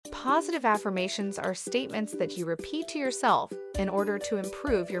positive affirmations are statements that you repeat to yourself in order to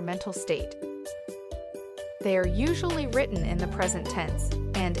improve your mental state. They are usually written in the present tense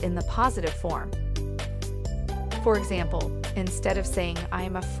and in the positive form. For example, instead of saying, "I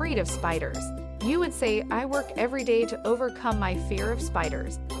am afraid of spiders," you would say, "I work every day to overcome my fear of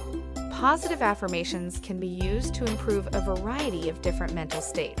spiders." Positive affirmations can be used to improve a variety of different mental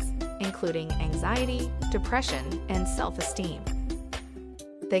states, including anxiety, depression, and self-esteem.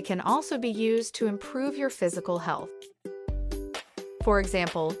 They can also be used to improve your physical health. For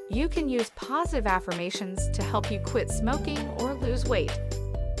example, you can use positive affirmations to help you quit smoking or lose weight.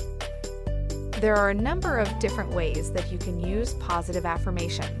 There are a number of different ways that you can use positive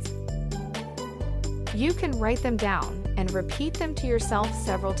affirmations. You can write them down and repeat them to yourself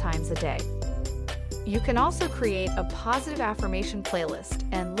several times a day. You can also create a positive affirmation playlist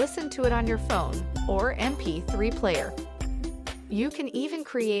and listen to it on your phone or MP3 player. You can even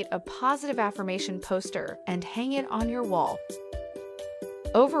create a positive affirmation poster and hang it on your wall.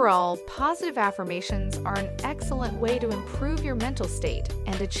 Overall, positive affirmations are an excellent way to improve your mental state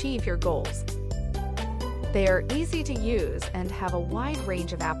and achieve your goals. They are easy to use and have a wide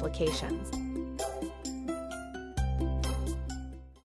range of applications.